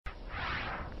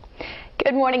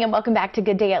Good morning and welcome back to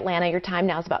Good Day Atlanta. Your time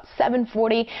now is about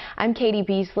 7:40. I'm Katie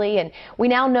Beasley, and we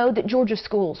now know that Georgia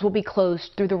schools will be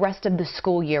closed through the rest of the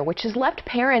school year, which has left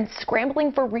parents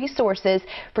scrambling for resources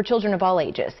for children of all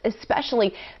ages,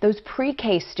 especially those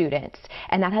pre-K students.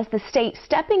 And that has the state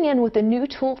stepping in with a new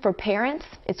tool for parents.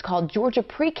 It's called Georgia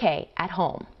Pre-K at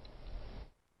Home.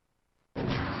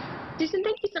 Susan,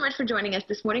 thank you so much for joining us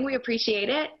this morning. We appreciate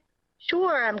it.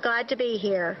 Sure, I'm glad to be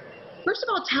here. First of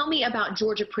all, tell me about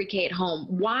Georgia Pre-K at Home,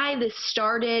 why this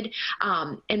started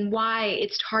and why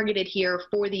it's targeted here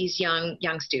for these young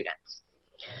students.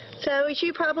 So as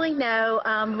you probably know,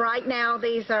 right now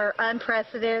these are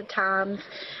unprecedented times,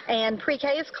 and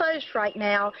pre-K is closed right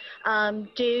now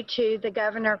due to the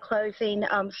governor closing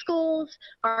schools.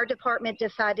 Our department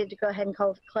decided to go ahead and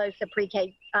close the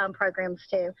pre-K programs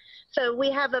too. So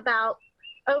we have about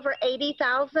over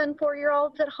 80,000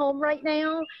 4-year-olds at home right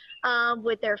now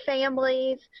with their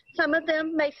families. Some of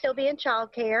them may still be in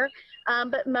child care,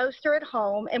 but most are at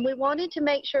home. And we wanted to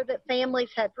make sure that families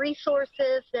had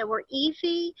resources that were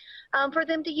easy for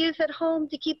them to use at home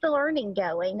to keep the learning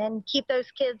going and keep those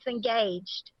kids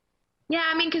engaged. Yeah,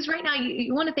 I mean, because right now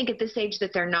you want to think at this age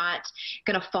that they're not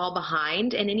going to fall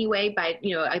behind in any way by,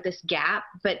 this gap,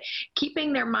 but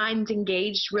keeping their minds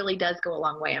engaged really does go a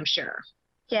long way, I'm sure.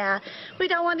 Yeah, we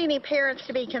don't want any parents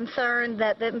to be concerned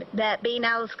that being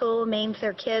out of school means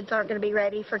their kids aren't going to be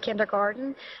ready for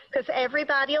kindergarten, because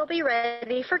everybody will be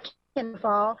ready for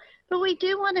kindergarten. But we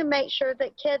do want to make sure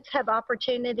that kids have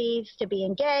opportunities to be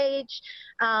engaged,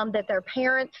 that their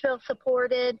parents feel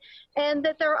supported, and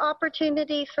that there are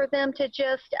opportunities for them to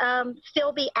just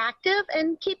still be active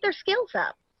and keep their skills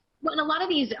up. Well, and a lot of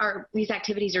these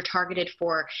activities are targeted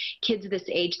for kids this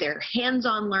age. They're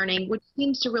hands-on learning, which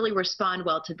seems to really respond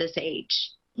well to this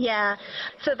age. Yeah,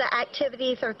 so the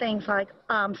activities are things like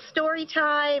story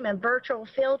time and virtual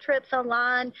field trips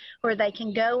online where they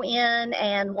can go in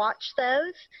and watch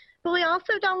those. But we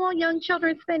also don't want young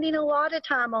children spending a lot of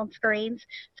time on screens.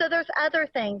 So there's other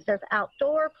things. There's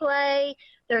outdoor play.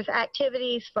 There's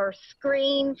activities for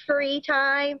screen-free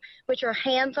time, which are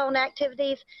hands-on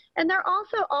activities. And they're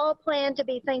also all planned to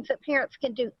be things that parents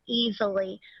can do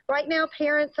easily. Right now,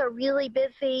 parents are really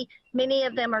busy. Many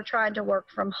of them are trying to work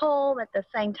from home at the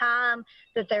same time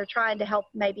that they're trying to help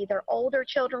maybe their older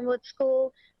children with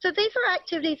school. So these are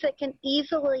activities that can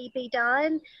easily be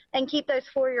done and keep those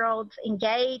 4-year-olds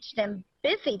engaged and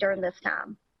busy during this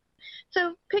time.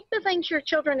 So pick the things your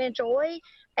children enjoy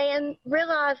and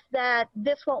realize that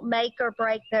this won't make or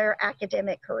break their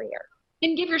academic career.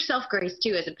 And give yourself grace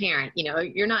too as a parent.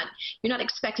 You're not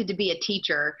expected to be a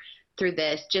teacher through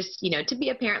this. Just, to be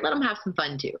a parent, let them have some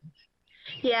fun too.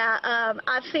 Yeah,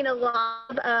 I've seen a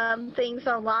lot of things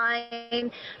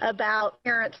online about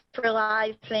parents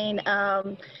realizing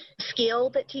skill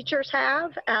that teachers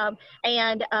have,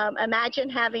 and imagine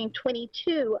having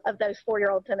 22 of those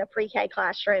 4-year-olds in a pre-K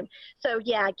classroom. So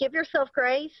yeah, give yourself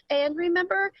grace, and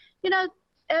remember,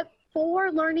 at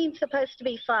 4, learning's supposed to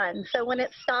be fun. So when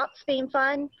it stops being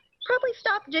fun, probably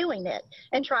stop doing it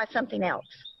and try something else.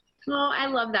 Oh, I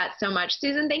love that so much.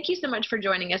 Susan, thank you so much for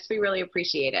joining us. We really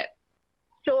appreciate it.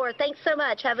 Sure. Thanks so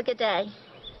much. Have a good day.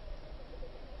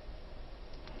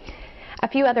 A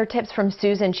few other tips from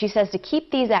Susan. She says to keep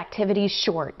these activities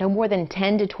short, no more than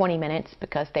 10 to 20 minutes,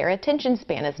 because their attention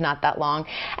span is not that long,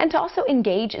 and to also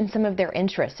engage in some of their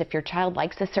interests. If your child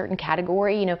likes a certain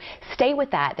category, stay with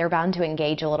that. They're bound to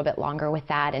engage a little bit longer with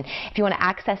that. And if you want to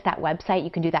access that website, you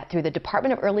can do that through the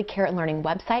Department of Early Care and Learning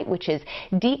website, which is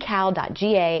decal.ga.us,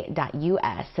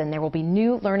 and there will be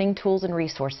new learning tools and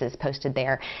resources posted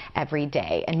there every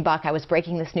day. And Buck, I was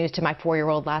breaking this news to my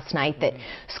 4-year-old last night that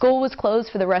school was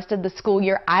closed for the rest of the school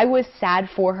year. I was sad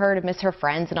for her to miss her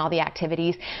friends and all the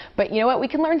activities, but you know what? We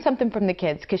can learn something from the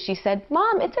kids, because she said,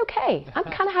 "Mom, it's okay. I'm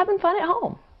kind of having fun at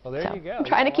home." Well, there you go. I'm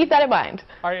trying to keep that in mind.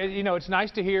 All right, it's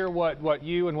nice to hear what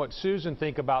you and what Susan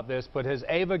think about this, but has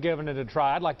Ava given it a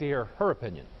try? I'd like to hear her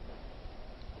opinion.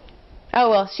 Oh,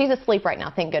 well, she's asleep right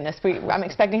now, thank goodness. I'm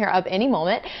expecting her up any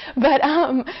moment. But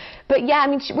yeah, I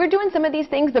mean, we're doing some of these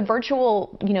things, the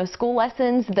virtual, school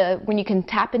lessons, when you can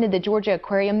tap into the Georgia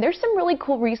Aquarium. There's some really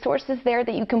cool resources there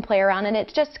that you can play around, and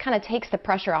it just kind of takes the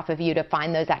pressure off of you to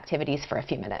find those activities for a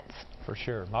few minutes. For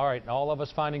sure. All right, all of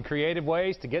us finding creative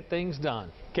ways to get things done.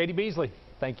 Katie Beasley,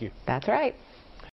 thank you. That's right.